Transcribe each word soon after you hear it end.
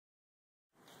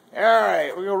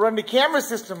Alright, we're going to run the camera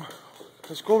system.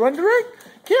 Let's go run the right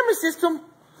camera system.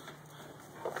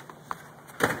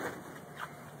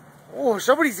 Oh,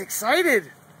 somebody's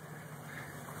excited.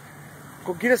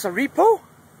 Go get us a repo?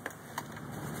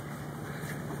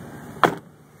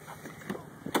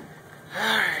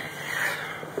 Alright.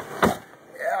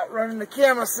 Yeah, running the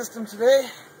camera system today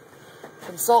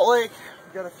from Salt Lake.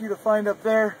 We got a few to find up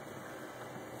there.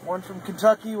 One from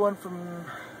Kentucky, one from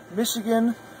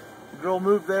Michigan. The girl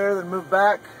moved there, then moved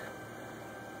back.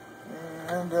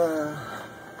 And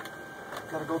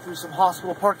gotta go through some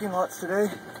hospital parking lots today.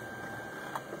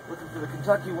 Looking for the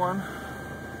Kentucky one.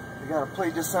 We got a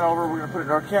plate just sent over. We're gonna put it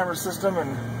in our camera system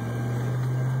and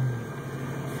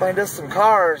find us some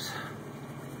cars.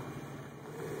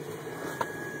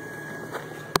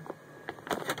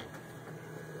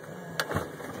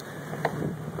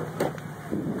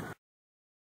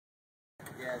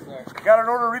 Yes, sir. Got an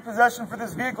order of repossession for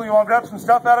this vehicle. You want to grab some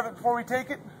stuff out of it before we take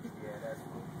it? Yeah, that's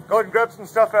cool. Go ahead and grab some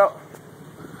stuff out.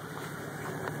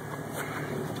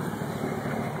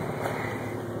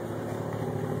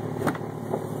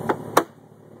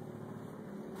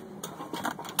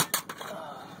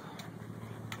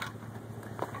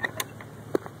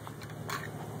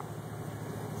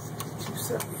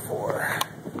 $274.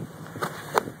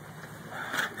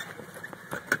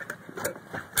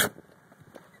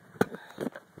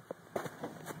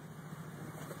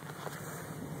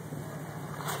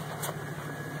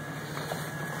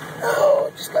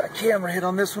 Oh, just got a camera hit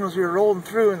on this one as we were rolling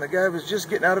through, and the guy was just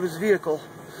getting out of his vehicle.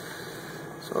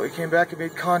 So we came back and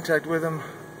made contact with him.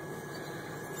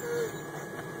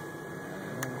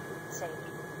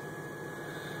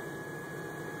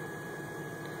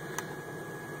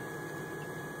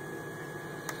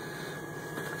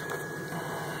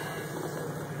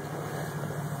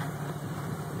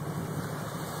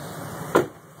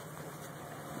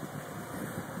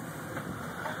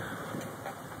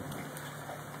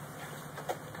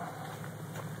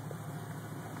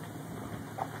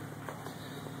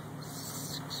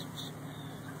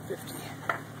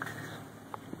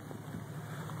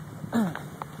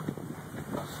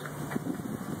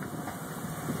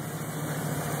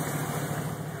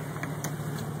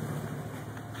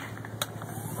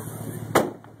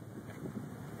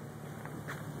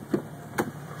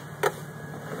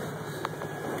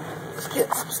 Let's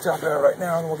get some stuff out right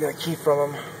now and we'll get a key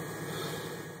from him.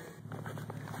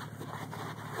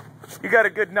 You got a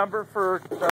good number for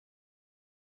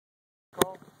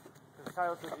call? Because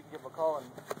Tyler says you can give him a call and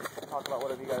talk about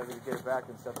whatever you got to do to get it back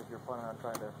and stuff if you're planning on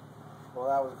trying to. Well,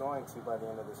 I was going to by the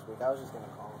end of this week. I was just going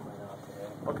to call him right now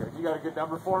today. Okay, you got a good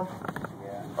number for him?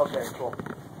 Yeah. Okay, cool.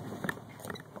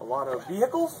 A lot of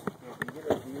vehicles?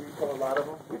 Yeah, do you recall a lot of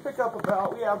them? We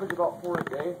average about 4 a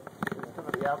day. That's kind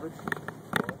of the average.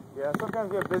 Yeah, sometimes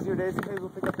we have busier days. Some days we'll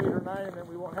pick up 8 or 9 and then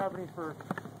we won't have any for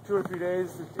 2 or 3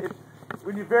 days.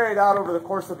 When you vary it out over the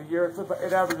course of a year,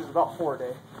 it averages about 4 a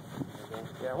day. Okay.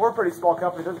 Yeah, we're a pretty small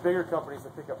company. There's bigger companies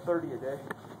that pick up 30 a day.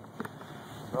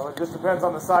 So it just depends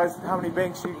on the size, how many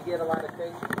banks you get a lot of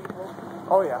takes from people?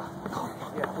 Oh yeah.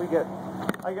 Yeah,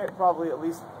 I get probably at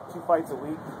least 2 fights a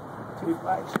week. 2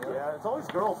 fights? Yeah, it's always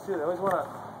girls too. They always want to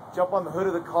jump on the hood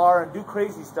of the car and do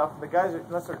crazy stuff. And the guys,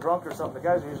 unless they're drunk or something, the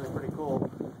guys are usually pretty cool.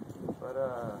 But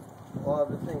well,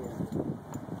 the thing is,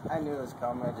 I knew it was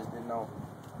coming. I just didn't know.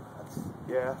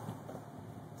 Yeah.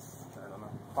 I don't know.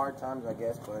 Hard times, I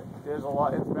guess, but There's a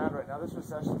lot. It's bad right now. This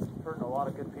recession's hurting a lot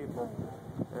of good people.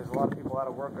 There's a lot of people out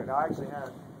of work right now. I actually had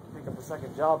to pick up a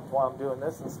second job while I'm doing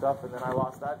this and stuff, and then I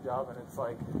lost that job, and it's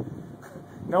like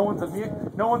no one's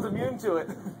immune to it.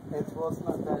 It's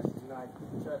not that. You know, I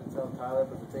try to tell Tyler,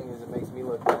 but the thing is, it makes me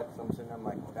look bad. So I'm sitting there, I'm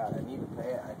like, God, I need to pay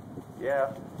it.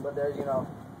 Yeah. But there's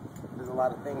a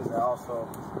lot of things that also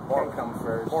can come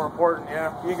first. More important,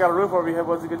 yeah. You ain't got a roof over your head.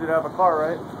 What's it good to have a car,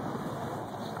 right?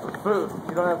 Food.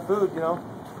 You don't have food, Well,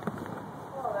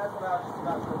 that's what I was just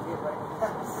about to get right now.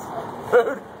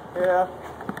 Food? Yeah.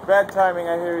 Bad timing,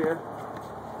 I hear you.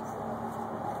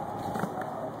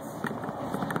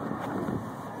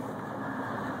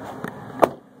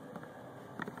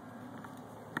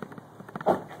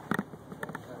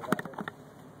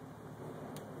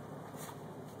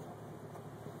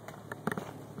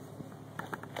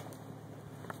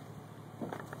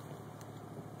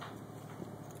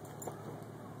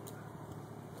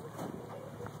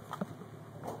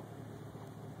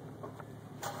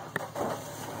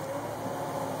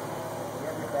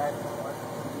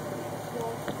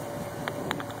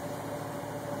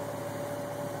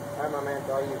 Alright, my man, it's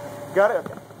all you. Got it?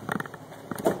 Okay.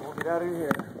 We'll get out of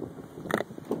here.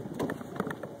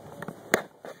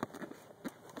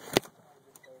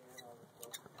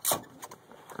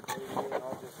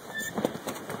 I'll just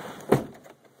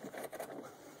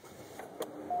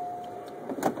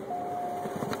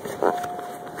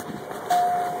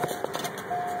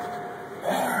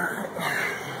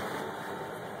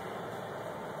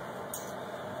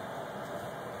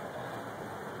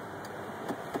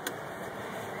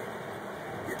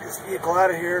this vehicle out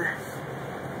of here,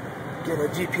 get a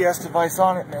GPS device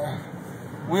on it and a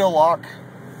wheel lock.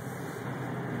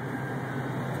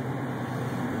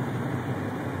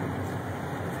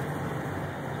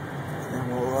 And then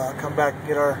we'll come back and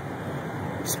get our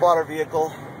spotter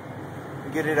vehicle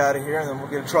and get it out of here, and then we'll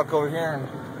get a truck over here and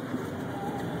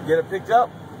get it picked up.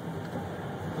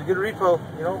 It's a good repo,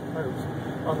 you know. I was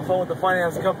on the phone with the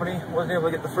finance company, wasn't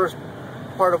able to get the first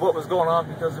part of what was going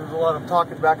on because there was a lot of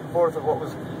talking back and forth of what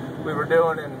we were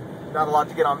doing, and not a lot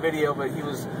to get on video, but he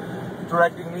was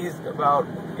directing me about,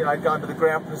 you know, I'd gone to the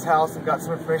grandpa's house and got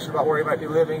some information about where he might be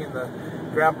living, and the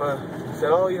grandpa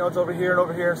said, oh, you know, it's over here and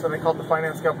over here. So they called the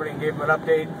finance company and gave them an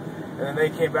update, and then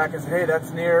they came back and said, hey, that's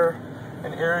near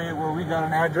an area where we got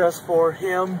an address for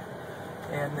him.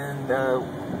 And then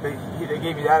they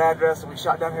gave me that address, and we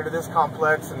shot down here to this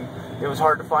complex, and it was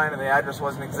hard to find, and the address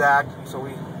wasn't exact. And so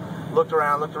we looked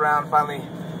around, finally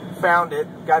found it,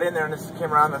 got in there, and this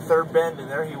came around the third bend, and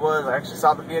there he was. I actually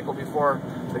saw the vehicle before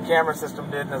the camera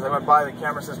system did, and as I went by, the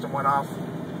camera system went off,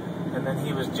 and then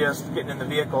he was just getting in the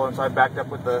vehicle, and so I backed up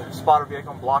with the spotter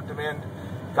vehicle and blocked him in,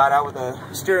 got out with a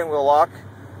steering wheel lock,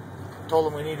 told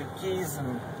him we needed keys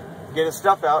and get his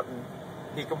stuff out, and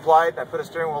he complied. I put a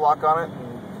steering wheel lock on it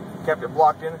and kept it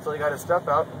blocked in until he got his stuff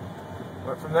out.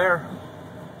 Went from there.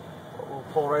 We'll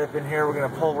pull right up in here. We're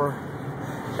going to pull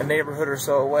a neighborhood or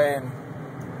so away, and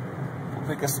we'll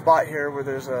pick a spot here where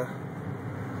there's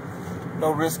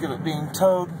no risk of it being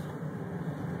towed.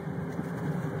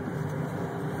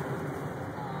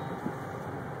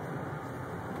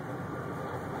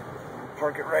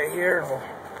 Park it right here, and we'll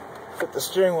put the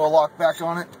steering wheel lock back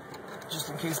on it, just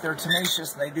in case they're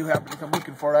tenacious and they do happen to come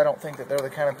looking for it. I don't think that they're the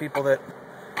kind of people that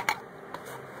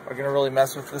are going to really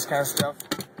mess with this kind of stuff.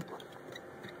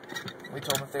 We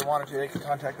told them if they wanted to, they could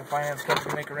contact the finance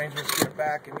company, make arrangements to get it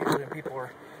back. And usually when people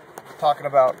are talking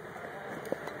about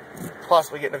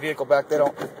possibly getting a vehicle back, they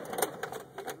don't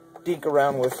dink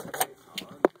around with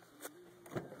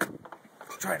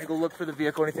trying to go look for the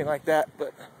vehicle or anything like that.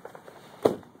 But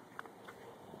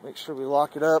make sure we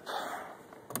lock it up.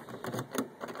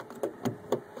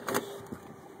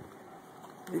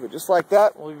 Leave it just like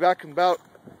that. We'll be back in about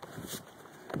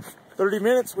 30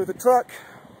 minutes with a truck.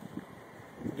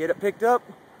 Get it picked up.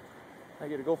 I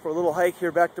get to go for a little hike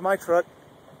here back to my truck,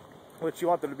 which you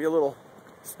want there to be a little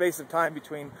space of time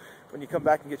between when you come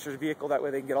back and get your vehicle. That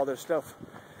way they can get all their stuff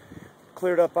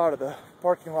cleared up out of the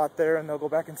parking lot there, and they'll go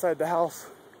back inside the house,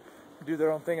 do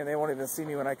their own thing, and they won't even see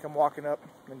me when I come walking up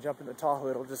and jump in the Tahoe.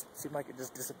 It'll just seem like it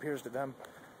just disappears to them.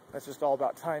 That's just all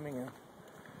about timing and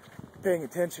paying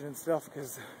attention and stuff,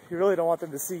 because you really don't want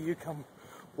them to see you come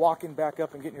walking back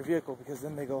up and getting your vehicle, because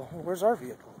then they go, well, where's our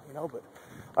vehicle, you know. But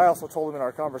I also told them in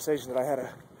our conversation that I had a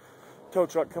tow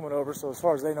truck coming over, so as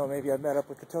far as they know, maybe I met up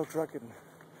with the tow truck and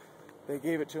they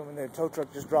gave it to them, and the tow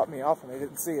truck just dropped me off and they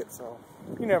didn't see it, so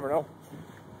you never know.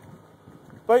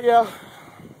 But yeah,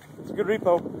 it's a good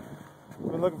repo.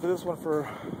 I've been looking for this one for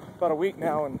about a week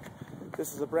now, and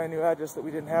this is a brand new address that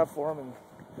we didn't have for them, and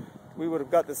we would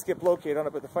have got the skip locate on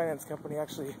it, but the finance company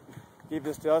actually gave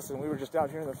this to us, and we were just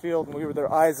out here in the field, and we were their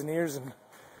eyes and ears and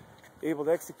able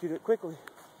to execute it quickly.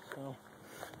 So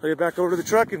I'll get back over to the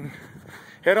truck and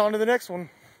head on to the next one.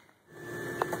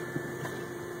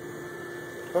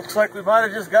 Looks like we might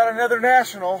have just got another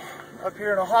national up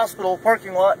here in a hospital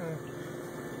parking lot in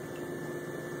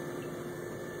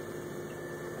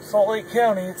Salt Lake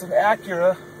County. It's an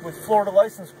Acura with Florida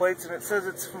license plates, and it says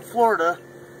it's from Florida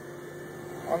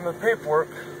on the paperwork.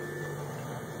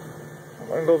 I'm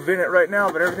gonna go VIN it right now,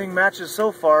 but everything matches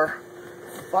so far.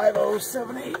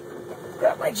 5078.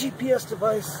 Got my GPS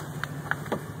device.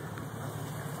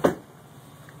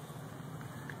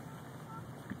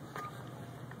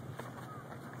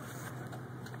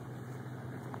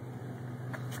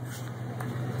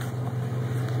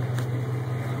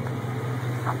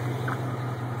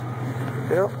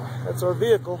 Yep, that's our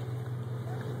vehicle.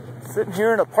 Sitting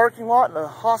here in a parking lot in a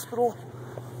hospital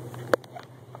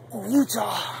in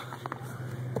Utah.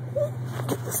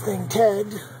 Get this thing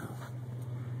tagged.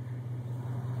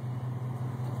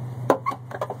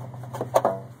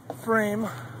 Frame.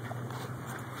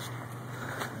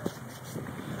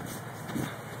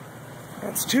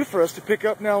 That's two for us to pick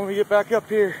up now when we get back up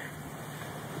here.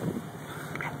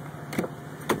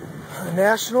 A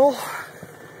national.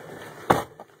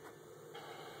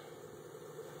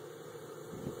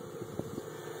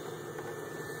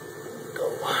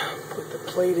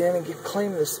 Plate in and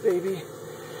claim this baby.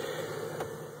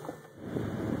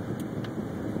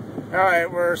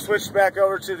 Alright, we're switched back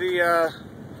over to the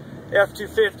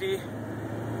F-250,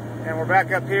 and we're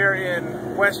back up here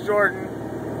in West Jordan.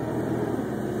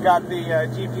 got the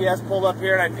GPS pulled up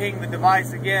here, and I pinged the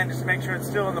device again just to make sure it's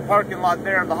still in the parking lot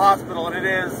there of the hospital, and it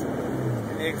is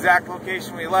in the exact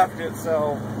location we left it.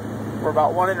 So we're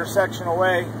about one intersection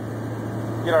away.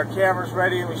 Get our cameras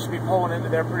ready, and we should be pulling into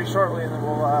there pretty shortly, and then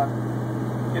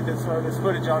we'll get this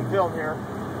footage on film here.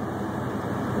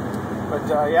 But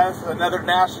yeah, this is another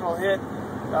national hit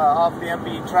off the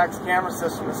MVTRAC camera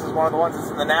system. This is one of the ones that's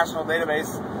in the national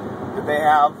database that they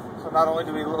have. So not only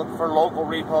do we look for local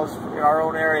repos in our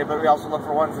own area, but we also look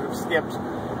for ones that have skipped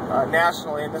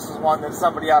nationally. And this is one that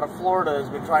somebody out of Florida has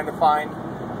been trying to find,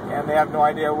 and they have no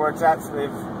idea where it's at, so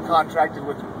they've contracted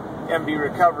with MV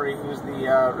Recovery, who's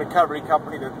the recovery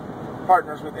company that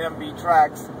partners with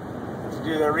MVTRAC to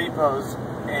do their repos,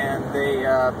 and they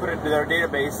put it into their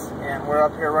database, and we're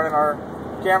up here running our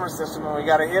camera system, and we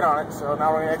got a hit on it, so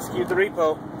now we're going to execute the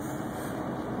repo.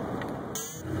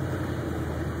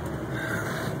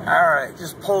 Alright,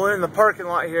 just pulling in the parking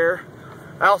lot here.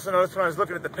 I also noticed when I was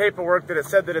looking at the paperwork that it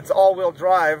said that it's all-wheel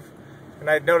drive, and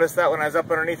I'd noticed that when I was up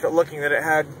underneath it looking that it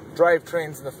had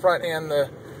drivetrains in the front and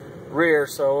the rear,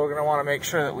 so we're going to want to make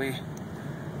sure that we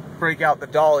break out the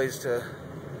dollies to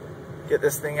get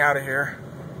this thing out of here.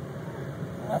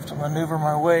 I have to maneuver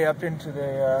my way up into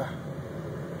the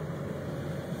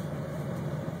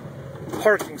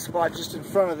parking spot just in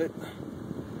front of it.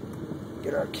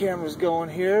 Get our cameras going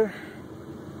here.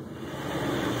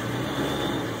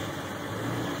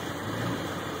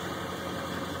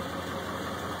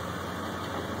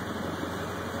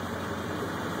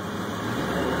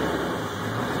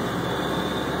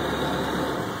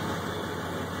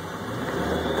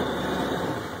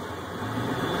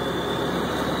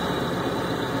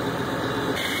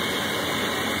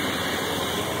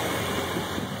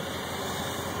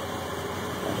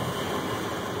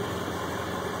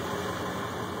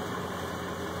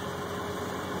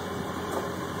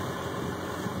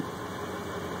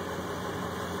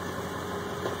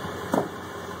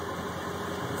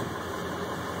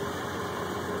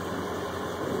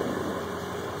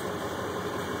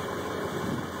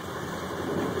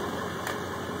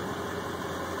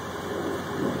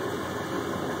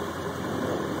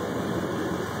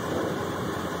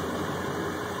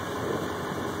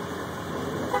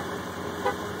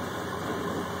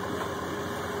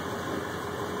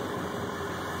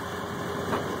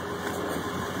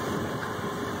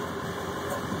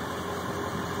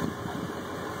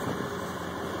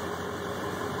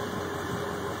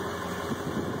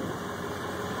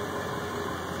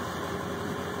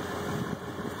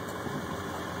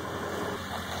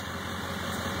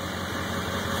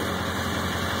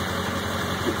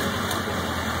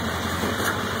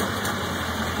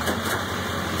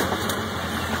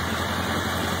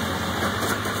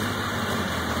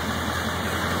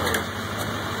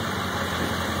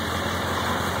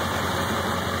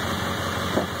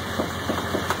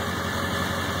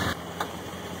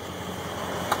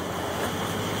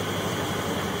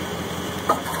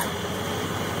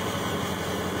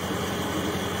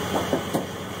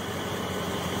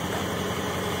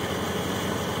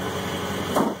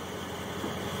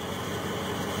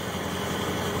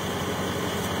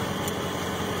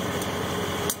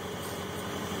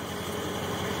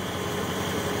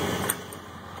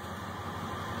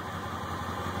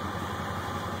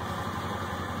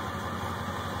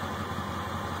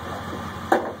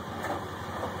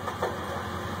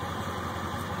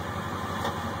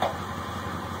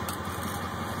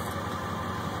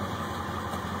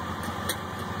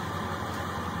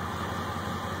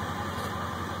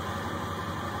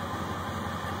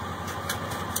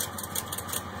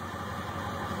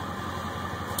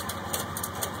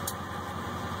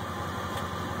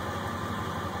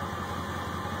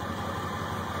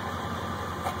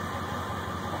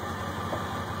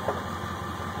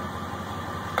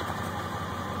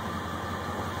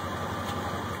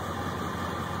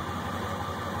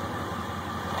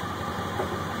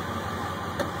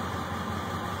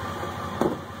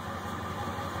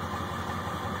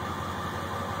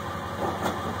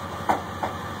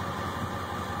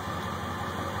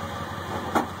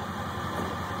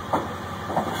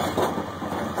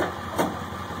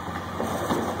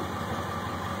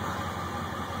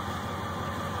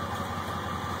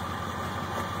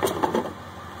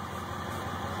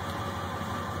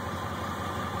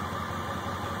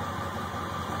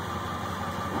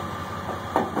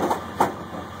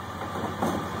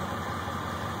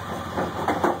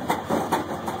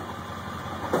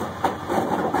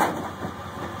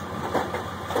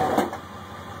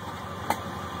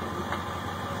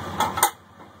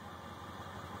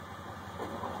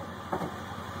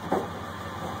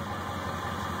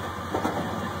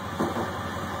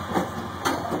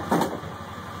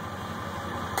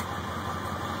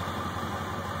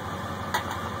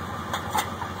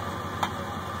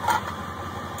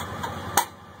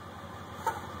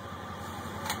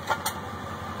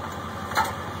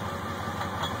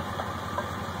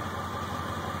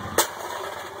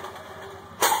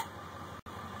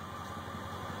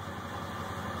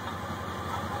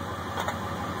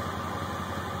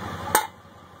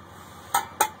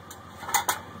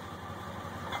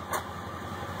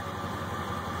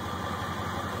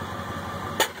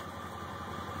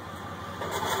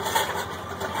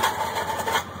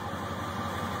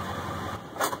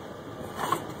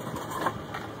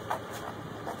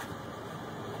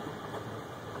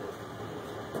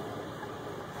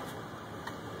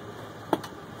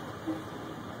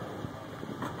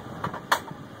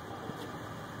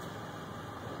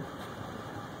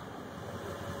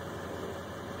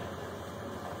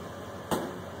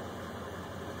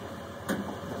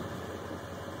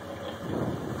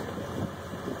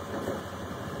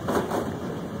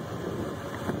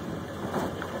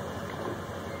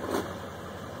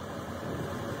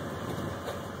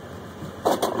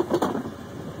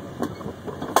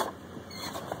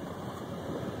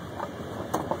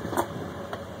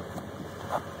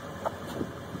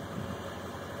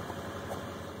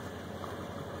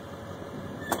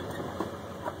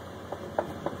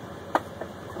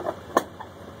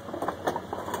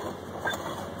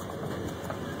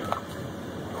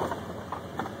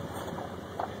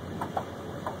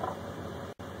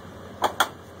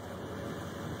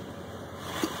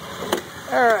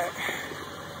 Alright,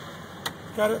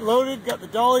 got it loaded, got the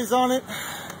dollies on it.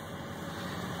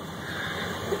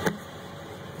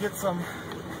 Get some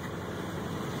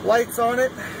lights on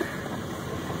it.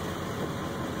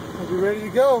 We'll be ready to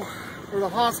go for the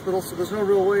hospital, so there's no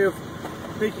real way of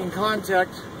making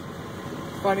contact,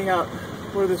 finding out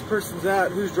where this person's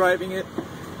at, who's driving it.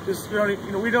 Just, we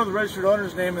know the registered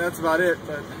owner's name and that's about it,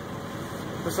 but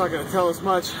that's not going to tell us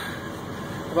much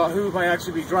about who might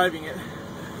actually be driving it.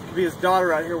 Could be his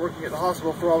daughter out here working at the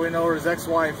hospital for all we know, or his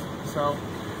ex-wife. So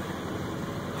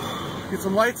get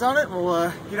some lights on it and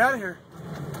we'll get out of here.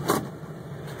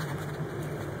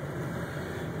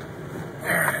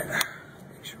 Alright,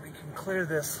 make sure we can clear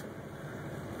this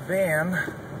van.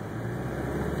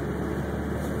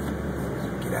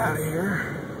 Get out of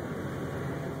here.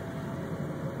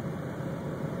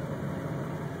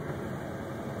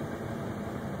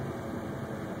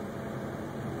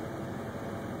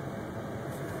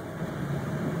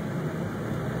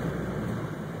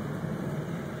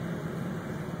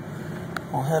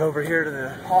 I'll head over here to the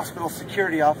hospital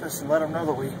security office and let them know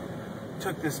that we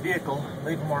took this vehicle,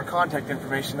 leave them our contact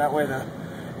information. That way,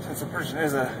 since the person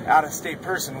is an out-of-state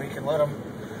person, we can let them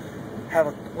have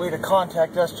a way to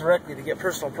contact us directly to get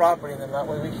personal property, and then that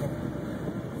way we can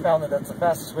found that that's the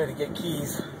fastest way to get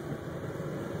keys.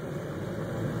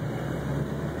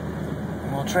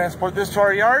 And we'll transport this to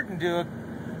our yard and do a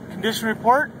condition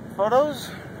report, photos,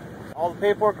 all the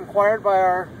paperwork required by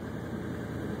our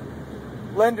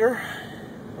lender,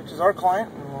 which is our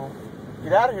client, and we'll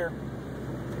get out of here.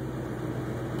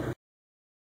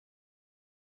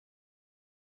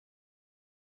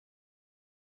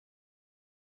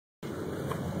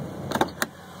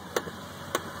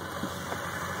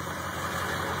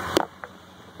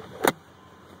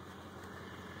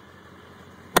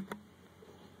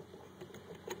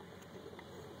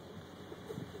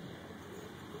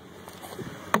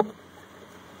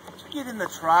 Get in the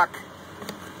truck.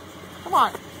 Come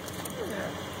on. Get in there.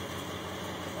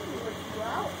 Let me let you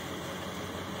out.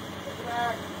 Get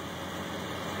back.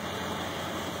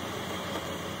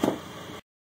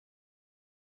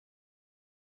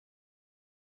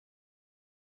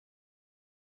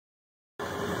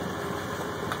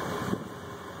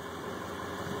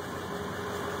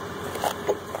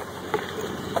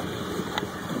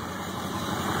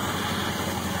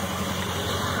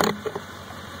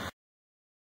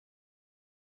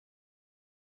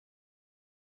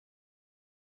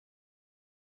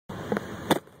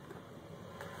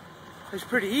 It's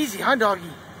pretty easy, huh, doggy?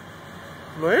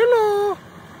 Layla.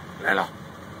 Layla.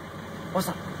 What's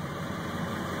up?